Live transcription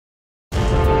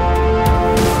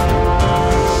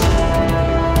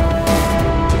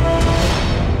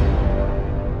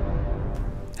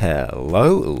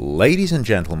Hello, ladies and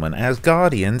gentlemen,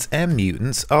 Asgardians and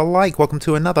mutants alike. Welcome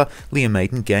to another Liam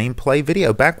Maiden gameplay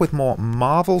video. Back with more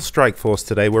Marvel Strike Force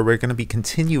today, where we're going to be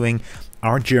continuing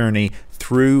our journey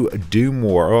through Doom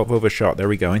War. Oh, overshot. There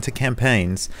we go. Into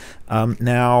campaigns.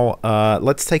 Now,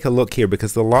 let's take a look here,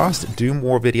 because the last Doom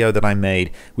War video that I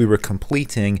made, we were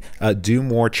completing Doom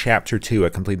War Chapter 2. I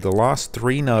completed the last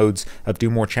 3 nodes of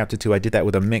Doom War Chapter 2. I did that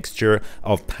with a mixture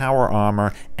of Power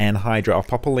Armor and Hydra. I'll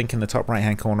pop a link in the top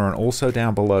right-hand corner and also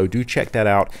down below. Do check that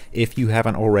out if you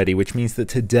haven't already, which means that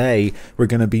today we're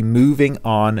going to be moving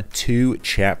on to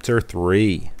Chapter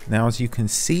 3. Now, as you can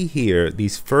see here,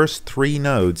 these first 3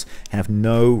 nodes have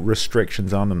no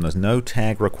restrictions on them. There's no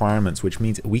tag requirements, which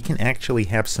means we can actually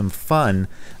have some fun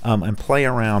and play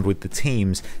around with the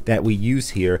teams that we use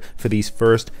here for these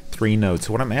first 3 nodes.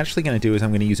 So what I'm actually going to do is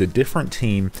I'm going to use a different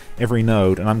team every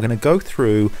node, and I'm going to go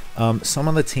through some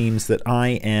of the teams that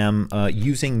I am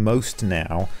using most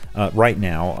now, right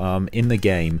now, in the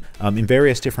game, in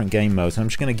various different game modes. And I'm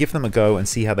just going to give them a go and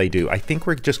see how they do. I think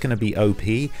we're just going to be OP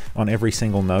on every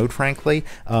single node, frankly,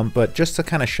 but just to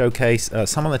kind of showcase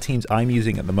some of the teams I'm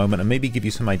using at the moment, and maybe give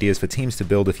you some ideas for teams to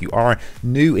build if you are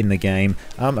new in the game,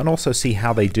 and also see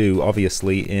how they do,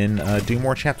 obviously, in Doom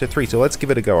War Chapter 3. So let's give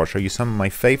it a go. I'll show you some of my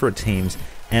favorite teams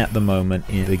at the moment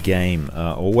in the game.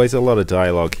 Always a lot of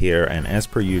dialogue here, and as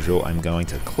per usual, I'm going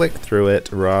to click through it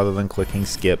rather than clicking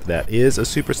skip. That is a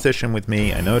superstition with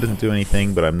me. I know it doesn't do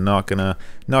anything, but I'm not gonna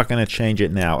change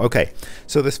it now. Okay,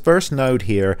 so this first node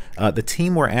here, the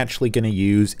team we're actually going to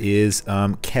use is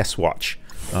KesWatch.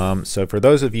 So for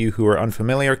those of you who are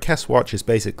unfamiliar, KesWatch is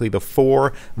basically the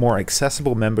 4 more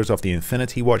accessible members of the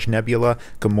Infinity Watch: Nebula,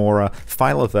 Gamora,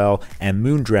 Phyla-Vell, and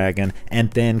Moondragon,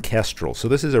 and then Kestrel. So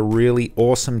this is a really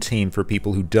awesome team for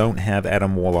people who don't have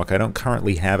Adam Warlock. I don't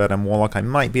currently have Adam Warlock. I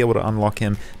might be able to unlock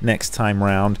him next time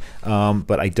round,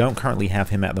 but I don't currently have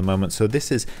him at the moment. So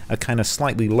this is a kind of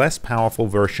slightly less powerful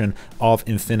version of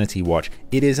Infinity Watch.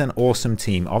 It is an awesome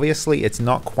team. Obviously, it's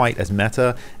not quite as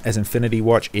meta as Infinity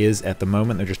Watch is at the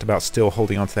moment. They're just about still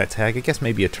holding on to that tag. I guess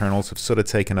maybe Eternals have sort of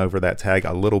taken over that tag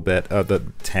a little bit.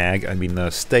 The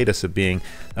status of being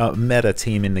a meta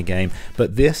team in the game.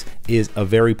 But this is a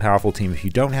very powerful team. If you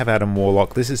don't have Adam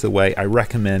Warlock, this is the way I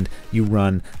recommend you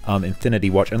run Infinity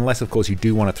Watch, unless, of course, you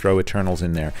do want to throw Eternals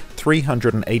in there.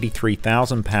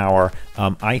 383,000 power.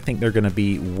 I think they're going to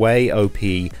be way OP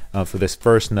for this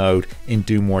first node in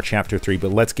Doom War Chapter 3,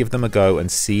 but let's give them a go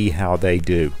and see how they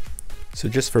do. So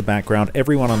just for background,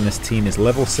 everyone on this team is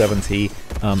level 70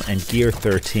 and gear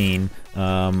 13.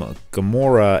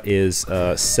 Gamora is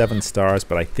 7 stars,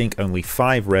 but I think only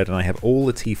 5 red, and I have all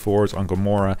the T4s on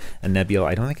Gamora and Nebula.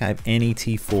 I don't think I have any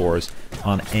T4s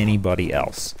on anybody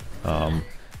else.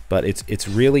 But it's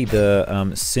really the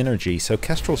synergy. So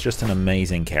Kestrel's just an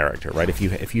amazing character, right? If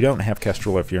you don't have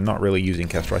Kestrel, or if you're not really using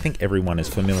Kestrel, I think everyone is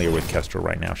familiar with Kestrel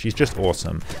right now. She's just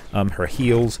awesome. Her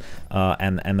heals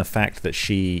and the fact that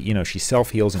she self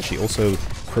heals, and she also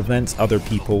prevents other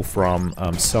people from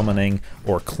summoning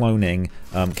or cloning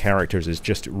characters is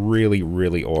just really,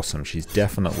 really awesome. She's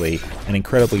definitely an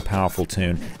incredibly powerful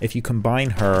toon. If you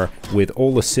combine her with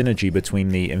all the synergy between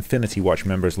the Infinity Watch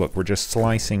members, look, we're just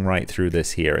slicing right through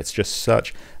this here. It's just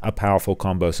such a powerful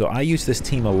combo. So I use this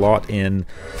team a lot in,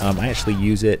 I actually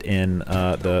use it in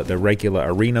the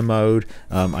regular arena mode.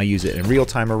 I use it in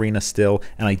real-time arena still,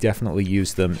 and I definitely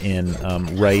use them in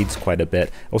raids quite a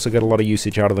bit. Also get a lot of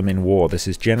usage out of them in war. This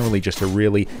is generally just a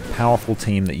really powerful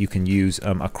team that you can use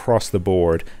across the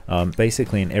board,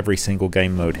 basically in every single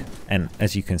game mode. And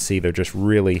as you can see, they're just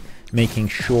really making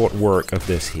short work of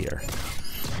this here.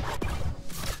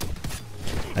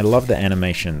 I love the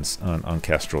animations on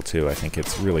Kestrel too. I think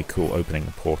it's really cool opening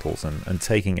the portals and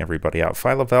taking everybody out.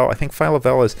 Phyla-Vell, I think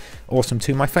Phyla-Vell is awesome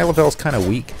too. My Phyla-Vell's kind of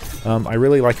weak. I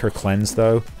really like her cleanse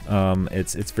though.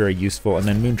 It's very useful. And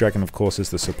then Moondragon, of course, is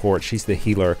the support. She's the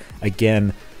healer.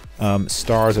 Again,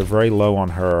 stars are very low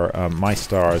on her, my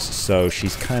stars, so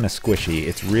she's kind of squishy.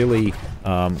 It's really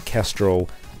Kestrel,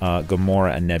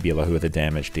 Gamora, and Nebula who are the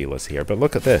damage dealers here. But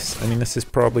look at this. I mean, this is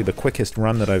probably the quickest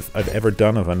run that I've ever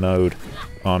done of a node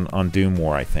on Doom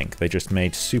War, I think. They just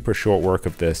made super short work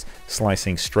of this,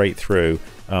 slicing straight through.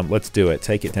 Let's do it.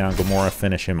 Take it down, Gamora,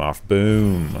 finish him off.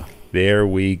 Boom. There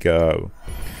we go.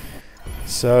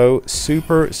 So,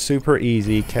 super, super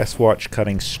easy. KesWatch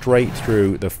cutting straight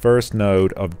through the first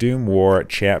node of Doom War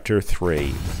Chapter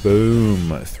 3.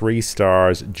 Boom. 3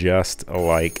 stars just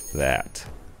like that.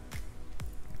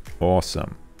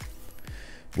 Awesome.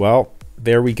 Well,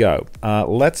 there we go.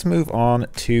 Let's move on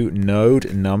to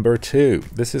node number 2.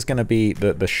 This is going to be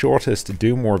the shortest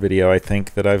Doom War video I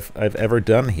think that I've ever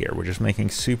done here. We're just making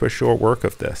super short work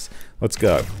of this. Let's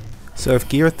go. So if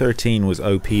Gear 13 was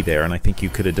OP there, and I think you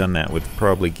could have done that with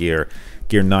probably Gear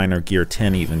 9 or Gear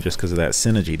 10 even, just because of that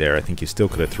synergy there, I think you still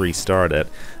could have 3-starred it.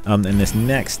 And this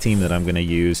next team that I'm going to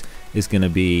use is going to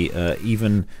be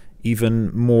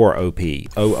even more OP,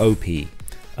 OOP,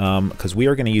 because we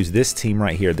are going to use this team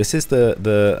right here. This is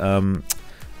the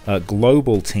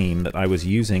global team that I was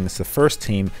using. It's the first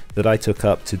team that I took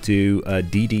up to do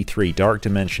DD3, Dark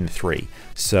Dimension 3.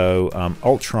 So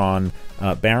Ultron,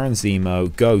 Baron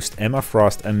Zemo, Ghost, Emma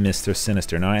Frost, and Mr.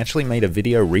 Sinister. Now I actually made a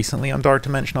video recently on Dark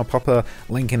Dimension. I'll pop a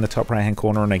link in the top right hand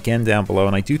corner and again down below,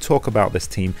 and I do talk about this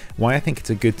team, why I think it's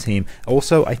a good team.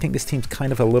 Also, I think this team's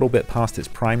kind of a little bit past its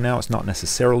prime now. It's not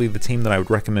necessarily the team that I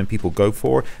would recommend people go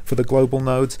for the global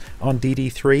nodes on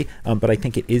DD3, but I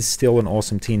think it is still an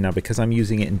awesome team. Now because I'm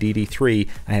using it in DD3,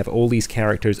 I have all these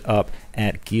characters up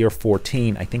at Gear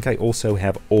 14. I think I also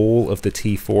have all of the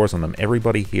T4s on them.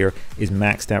 Everybody here is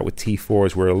maxed out with T4s.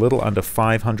 We're a little under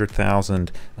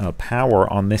 500,000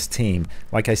 power on this team.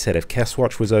 Like I said, if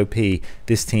KesWatch was OP,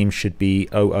 this team should be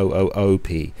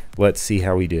OOOOP. Let's see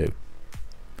how we do.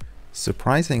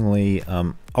 Surprisingly,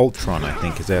 Ultron, I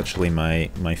think, is actually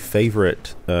my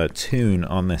favorite toon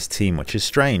on this team, which is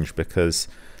strange because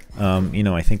you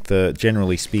know, I think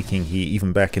generally speaking, he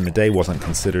even back in the day wasn't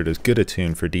considered as good a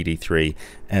toon for DD3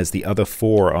 as the other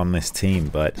 4 on this team.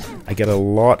 But I get a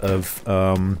lot of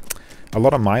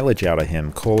mileage out of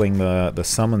him, calling the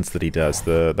summons that he does,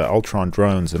 the Ultron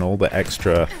drones, and all the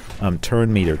extra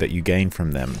turn meter that you gain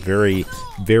from them. Very,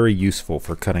 very useful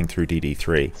for cutting through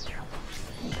DD3.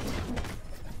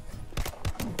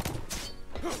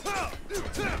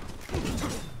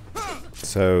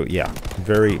 So yeah,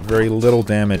 very, very little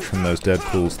damage from those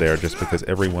Deadpools there, just because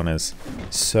everyone is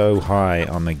so high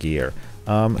on the gear.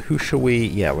 Who shall we?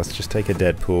 Yeah, let's just take a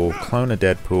Deadpool, clone a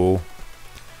Deadpool,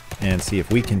 and see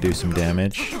if we can do some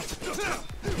damage.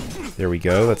 There we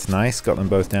go, that's nice. Got them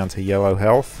both down to yellow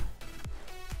health.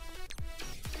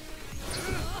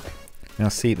 Now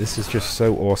see, this is just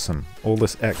so awesome. All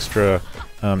this extra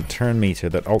turn meter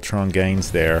that Ultron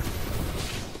gains there.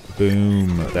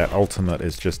 Boom, that ultimate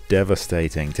is just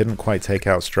devastating. Didn't quite take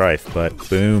out Strife, but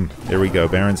boom, there we go.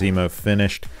 Baron Zemo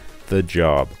finished the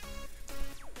job.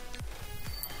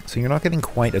 So you're not getting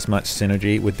quite as much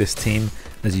synergy with this team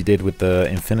as you did with the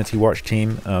Infinity Watch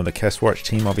team, the KesWatch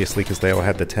team, obviously, because they all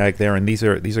had the tag there. And these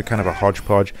are kind of a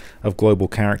hodgepodge of global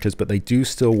characters, but they do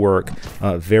still work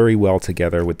very well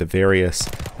together with the various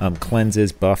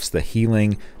cleanses, buffs, the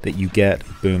healing that you get.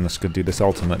 Boom, let's go do this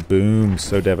ultimate. Boom,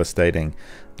 so devastating.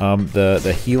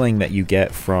 The healing that you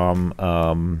get from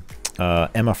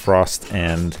Emma Frost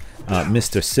and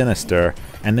Mr. Sinister,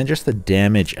 and then just the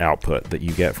damage output that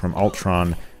you get from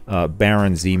Ultron,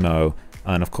 Baron Zemo,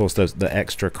 and of course the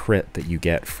extra crit that you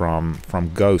get from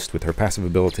Ghost with her passive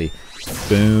ability.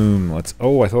 Boom!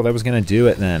 Oh, I thought that was gonna do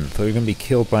it then. I thought we were gonna be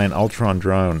killed by an Ultron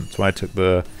drone. That's why I took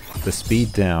the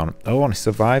speed down. Oh, and he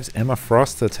survives Emma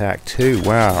Frost's attack too.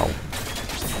 Wow.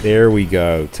 There we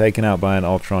go, taken out by an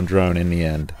Ultron drone in the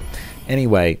end.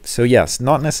 Anyway, so yes,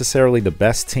 not necessarily the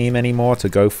best team anymore to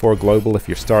go for global if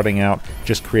you're starting out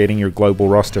just creating your global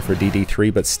roster for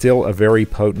DD3, but still a very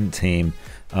potent team,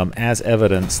 as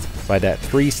evidenced by that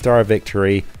 3-star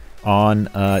victory on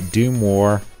Doom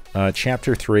War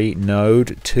Chapter 3,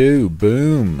 Node 2.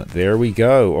 Boom, there we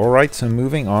go. Alright, so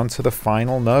moving on to the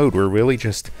final node. We're really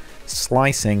just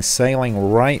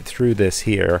sailing right through this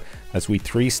here as we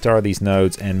 3-star these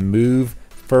nodes and move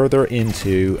further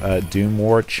into Doom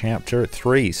War Chapter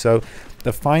 3. So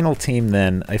the final team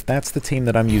then, if that's the team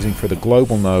that I'm using for the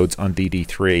global nodes on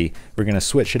DD3, we're going to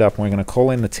switch it up and we're going to call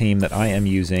in the team that I am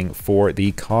using for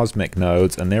the cosmic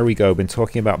nodes. And there we go, been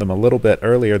talking about them a little bit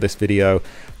earlier this video.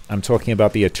 I'm talking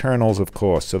about the Eternals, of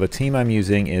course. So the team I'm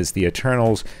using is the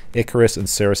Eternals, Icarus, and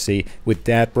Cersei, with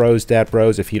Dad Bros. Dad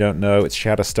Bros, if you don't know, it's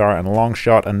Shatterstar and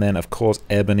Longshot, and then, of course,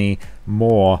 Ebony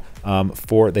Moore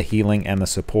for the healing and the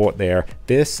support there.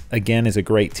 This, again, is a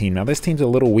great team. Now, this team's a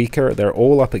little weaker. They're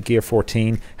all up at Gear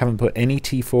 14. Haven't put any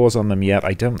T4s on them yet.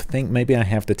 I don't think maybe I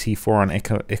have the T4 on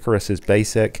Icarus's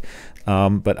basic,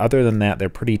 but other than that, they're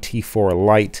pretty T4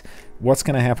 light. What's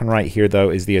going to happen right here, though,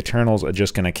 is the Eternals are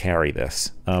just going to carry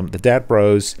this. The Dad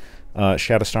Bros,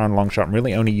 Shatterstar and Longshot, I'm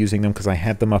really only using them because I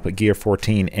had them up at Gear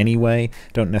 14 anyway.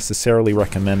 Don't necessarily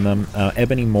recommend them.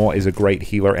 Ebony Moore is a great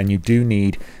healer, and you do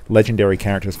need legendary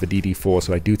characters for DD4,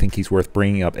 so I do think he's worth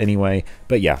bringing up anyway.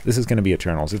 But yeah, this is going to be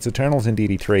Eternals. It's Eternals in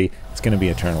DD3. It's going to be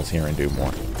Eternals here in Doom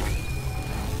War.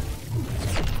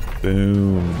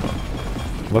 Boom.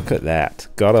 Look at that.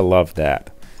 Gotta love that.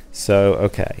 So,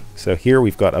 okay, so here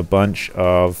we've got a bunch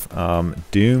of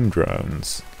Doom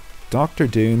drones. Dr.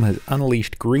 Doom has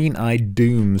unleashed green-eyed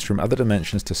dooms from other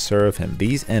dimensions to serve him.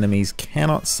 These enemies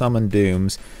cannot summon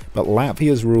dooms, but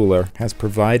Latvia's ruler has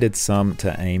provided some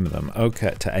to aid them.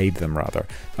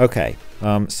 Okay,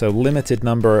 so limited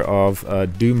number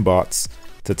of doom bots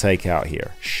to take out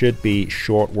here. Should be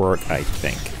short work, I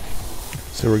think.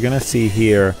 So we're going to see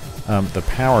here the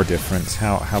power difference,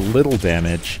 how little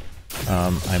damage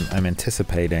I'm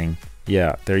anticipating.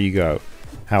 Yeah, there you go.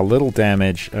 How little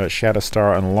damage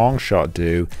Shatterstar and Longshot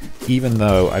do, even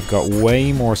though I've got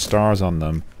way more stars on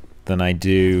them than I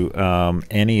do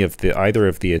either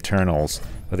of the Eternals.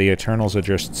 But the Eternals are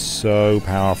just so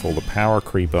powerful. The power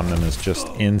creep on them is just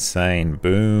insane.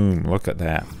 Boom! Look at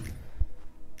that.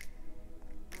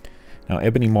 Now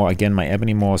Ebony Maw, again, my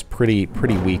Ebony Maw is pretty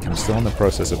weak. I'm still in the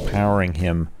process of powering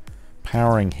him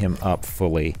up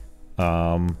fully.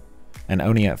 And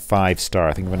only at 5-star.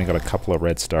 I think I've only got a couple of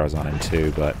red stars on him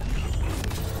too, but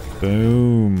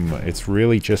boom. It's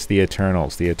really just the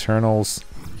Eternals. The Eternals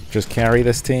just carry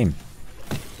this team.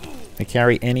 They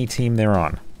carry any team they're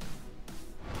on.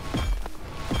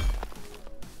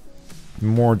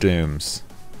 More dooms.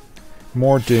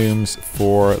 More dooms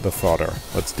for the fodder.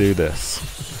 Let's do this.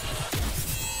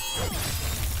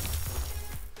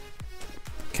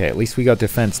 Okay, at least we got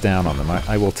defense down on them.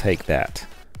 I will take that.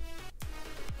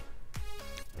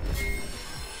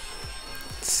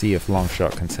 See if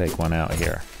Longshot can take one out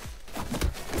here.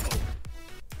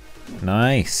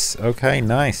 Nice. Okay,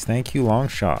 nice. Thank you,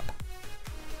 Longshot.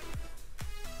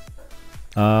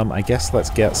 I guess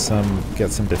let's get some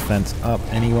defense up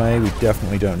anyway. We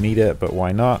definitely don't need it, but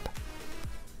why not?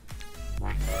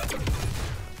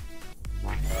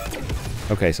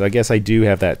 Okay, so I guess I do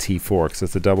have that T4 because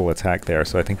it's a double attack there.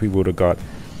 So I think we would have got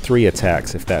 3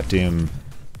 attacks if that Doom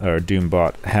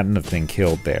bot hadn't have been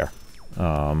killed there.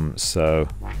 So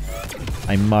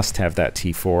I must have that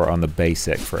T4 on the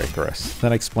basic for Icarus.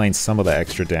 That explains some of the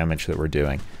extra damage that we're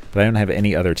doing. But I don't have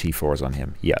any other T4s on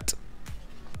him yet.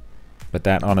 But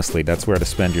that, honestly, that's where to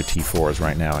spend your T4s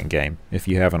right now in game, if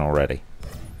you haven't already.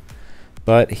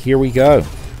 But here we go.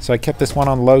 So I kept this one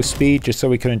on low speed just so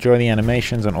we could enjoy the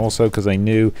animations, and also because I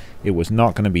knew it was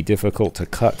not going to be difficult to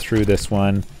cut through this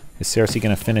one. Is Cersei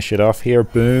going to finish it off here?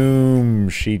 Boom!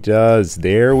 She does.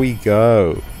 There we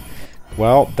go.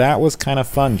 Well, that was kind of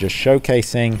fun, just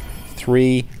showcasing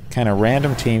 3 kind of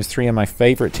random teams, 3 of my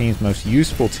favorite teams, most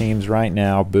useful teams right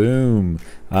now. Boom!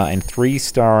 And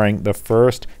 3-starring the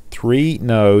first 3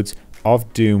 nodes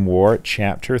of Doom War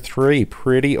Chapter 3.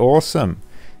 Pretty awesome.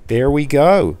 There we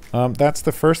go. That's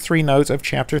the first 3 nodes of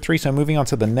Chapter 3. So moving on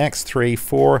to the next 3,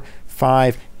 4,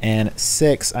 5, and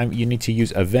 6, you need to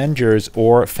use Avengers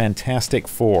or Fantastic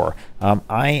Four.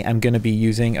 I am going to be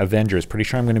using Avengers. Pretty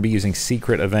sure I'm going to be using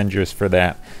Secret Avengers for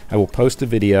that. I will post a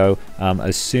video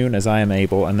as soon as I am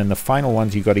able, and then the final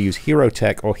ones you got to use Hero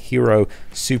Tech or Hero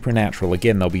Supernatural.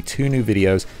 Again, there'll be 2 new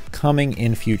videos coming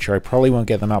in future. I probably won't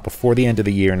get them out before the end of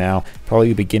the year now, probably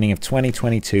the beginning of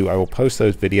 2022. I will post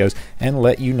those videos and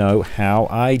let you know how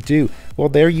I do. Well,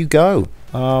 there you go.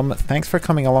 Thanks for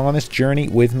coming along on this journey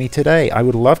with me today. I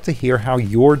would love to hear how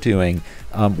you're doing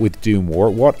with Doom War,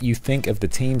 what you think of the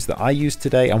teams that I used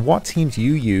today, and what teams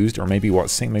you used, or maybe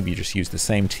maybe you just used the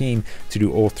same team to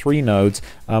do all 3 nodes,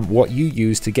 what you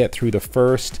used to get through the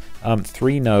first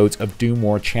 3 nodes of Doom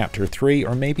War Chapter 3,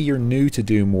 or maybe you're new to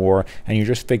Doom War and you're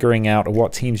just figuring out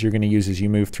what teams you're going to use as you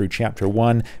move through Chapter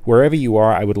 1. Wherever you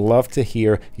are, I would love to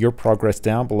hear your progress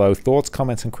down below. Thoughts,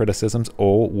 comments, and criticisms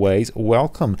always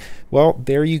welcome. Well,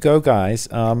 there you go, guys.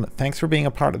 Thanks for being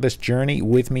a part of this journey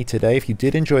with me today. If you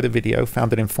did enjoy the video,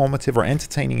 found it informative or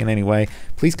entertaining in any way,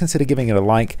 please consider giving it a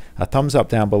like, a thumbs up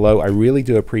down below. I really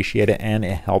do appreciate it, and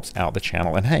it helps out the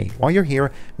channel. And hey, while you're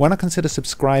here, why not consider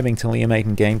subscribing to Liam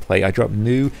Aiden Gameplay? I drop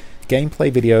new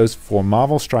gameplay videos for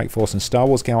Marvel Strike Force and Star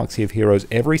Wars Galaxy of Heroes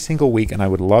every single week, and I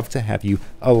would love to have you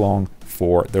along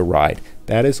for the ride.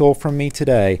 That is all from me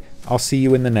today. I'll see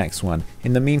you in the next one.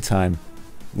 In the meantime,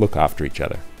 look after each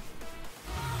other.